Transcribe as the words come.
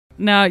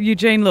Now,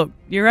 Eugene, look,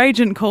 your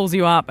agent calls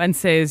you up and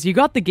says, you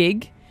got the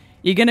gig.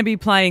 You're going to be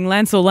playing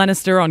Lancel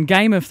Lannister on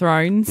Game of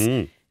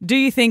Thrones. Do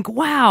you think,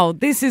 wow,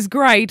 this is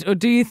great? Or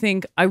do you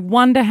think, I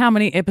wonder how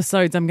many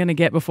episodes I'm going to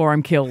get before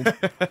I'm killed?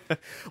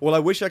 Well, I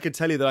wish I could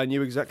tell you that I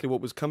knew exactly what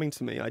was coming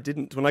to me. I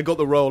didn't. When I got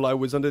the role, I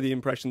was under the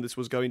impression this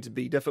was going to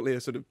be definitely a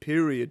sort of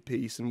period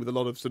piece and with a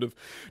lot of sort of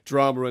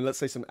drama and, let's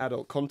say, some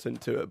adult content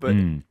to it. But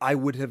I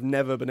would have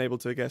never been able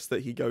to guess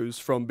that he goes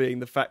from being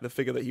the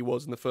figure that he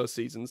was in the first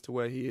seasons to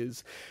where he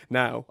is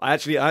now. I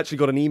actually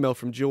got an email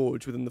from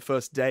George within the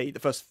first day, the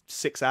first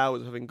 6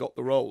 hours of having got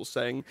the role,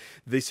 saying,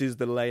 this is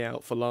the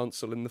layout for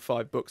Lancel in the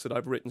 5 books that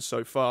I've written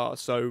so far,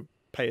 so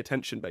pay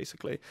attention,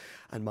 basically.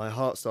 And my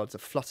heart started to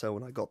flutter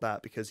when I got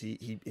that, because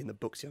he in the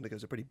books he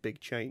undergoes a pretty big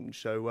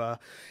change. So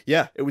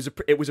yeah, it was a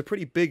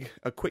pretty big,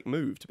 quick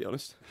move, to be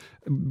honest.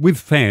 With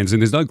fans,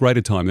 and there's no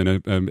greater time than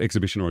an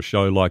exhibition or a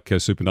show like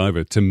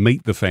Supernova to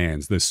meet the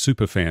fans, the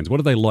super fans.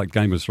 What are they like,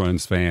 Game of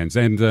Thrones fans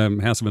and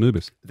House of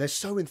Anubis? They're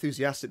so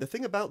enthusiastic. The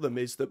thing about them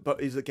is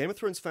that Game of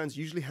Thrones fans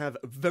usually have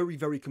very,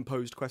 very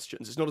composed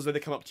questions. It's not as though they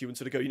come up to you and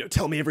sort of go,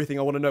 tell me everything,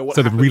 I want to know what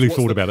happens. So they've really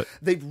thought about it.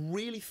 They've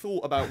really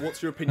thought about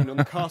what's your opinion on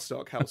the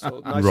Karstark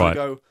household. And I sort of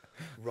go,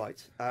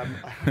 right, I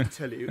have to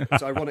tell you.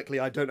 So ironically,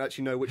 I don't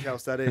actually know which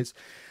house that is.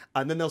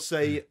 And then they'll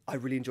say, I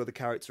really enjoy the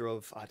character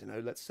of, I don't know,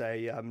 let's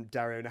say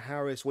Dario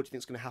Naharis. What do you think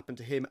is going to happen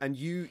to him? And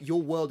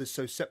your world is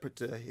so separate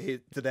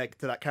to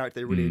that character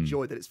they really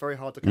enjoy that it's very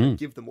hard to kind of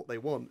give them what they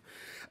want.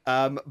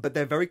 But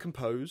they're very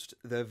composed.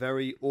 They're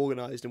very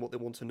organised in what they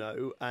want to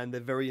know. And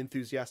they're very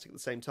enthusiastic at the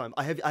same time.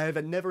 I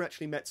have never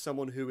actually met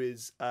someone who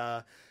is,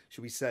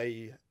 should we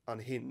say,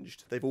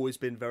 unhinged. They've always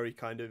been very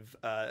kind of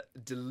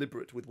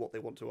deliberate with what they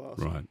want to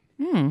ask. Right.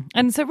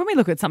 And so when we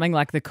look at something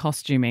like the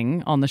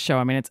costuming on the show,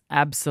 I mean, it's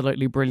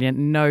absolutely brilliant.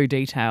 No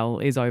detail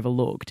is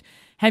overlooked.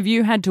 Have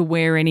you had to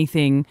wear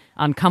anything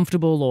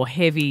uncomfortable or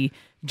heavy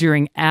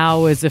during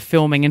hours of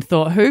filming and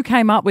thought, who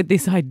came up with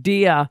this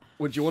idea?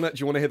 Well, do you want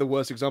to hear the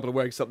worst example of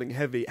wearing something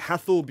heavy?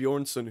 Hathor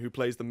Bjornsson, who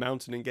plays the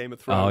Mountain in Game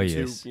of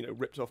Thrones, who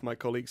ripped off my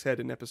colleague's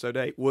head in episode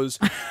 8, was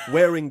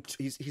wearing.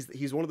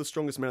 He's one of the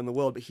strongest men in the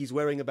world, but he's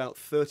wearing about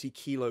 30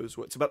 kilos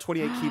worth. It's about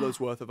 28 kilos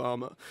worth of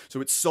armor. So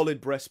it's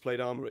solid breastplate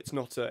armor. It's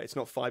not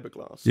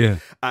fiberglass. Yeah.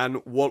 And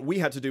what we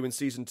had to do in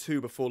season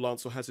 2 before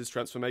Lancel has his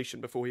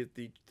transformation, before he had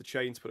the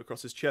chains put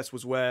across his chest,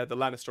 was wear the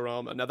Lannister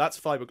armor. Now that's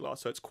fiberglass,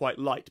 so it's quite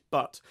light,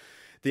 but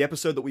the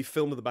episode that we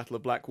filmed at the Battle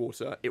of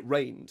Blackwater, it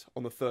rained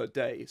on the 3rd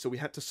day, so we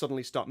had to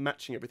suddenly start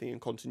matching everything in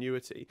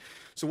continuity.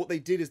 So what they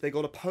did is they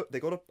got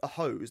a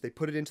hose, they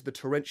put it into the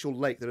torrential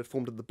lake that had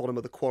formed at the bottom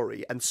of the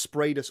quarry, and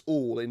sprayed us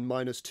all in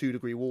 -2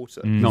 degree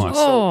water. Nice.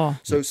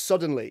 So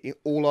suddenly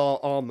all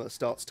our armor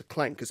starts to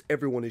clank because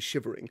everyone is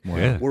shivering. Wow.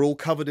 Yeah. We're all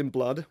covered in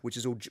blood, which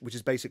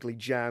is basically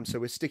jam, so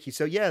we're sticky.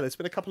 So yeah, there's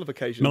been a couple of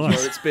occasions where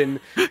it's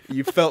been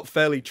you felt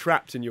fairly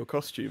trapped in your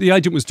costume. The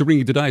agent was to ring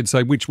you today and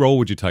say, which role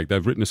would you take?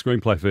 They've written a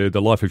screenplay for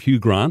the life of Hugh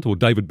Grant or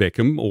David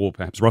Beckham or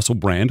perhaps Russell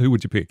Brand. Who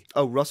would you pick?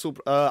 Oh, Russell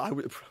Brand.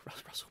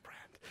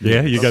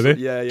 Yeah, you go there?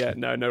 Yeah.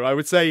 No. I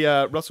would say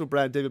Russell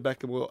Brand, David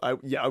Beckham.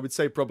 I would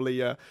say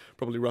probably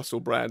Russell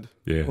Brand.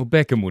 Yeah. Well,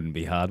 Beckham wouldn't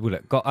be hard, would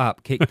it? Got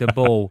up, kicked the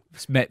ball,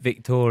 met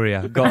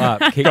Victoria,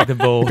 got up, kicked the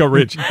ball. Got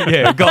rich.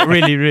 Yeah, got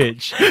really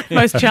rich.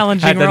 Most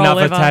challenging Had role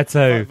another ever.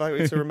 tattoo.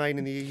 Voted to remain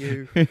in the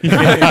EU.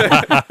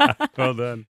 Well done.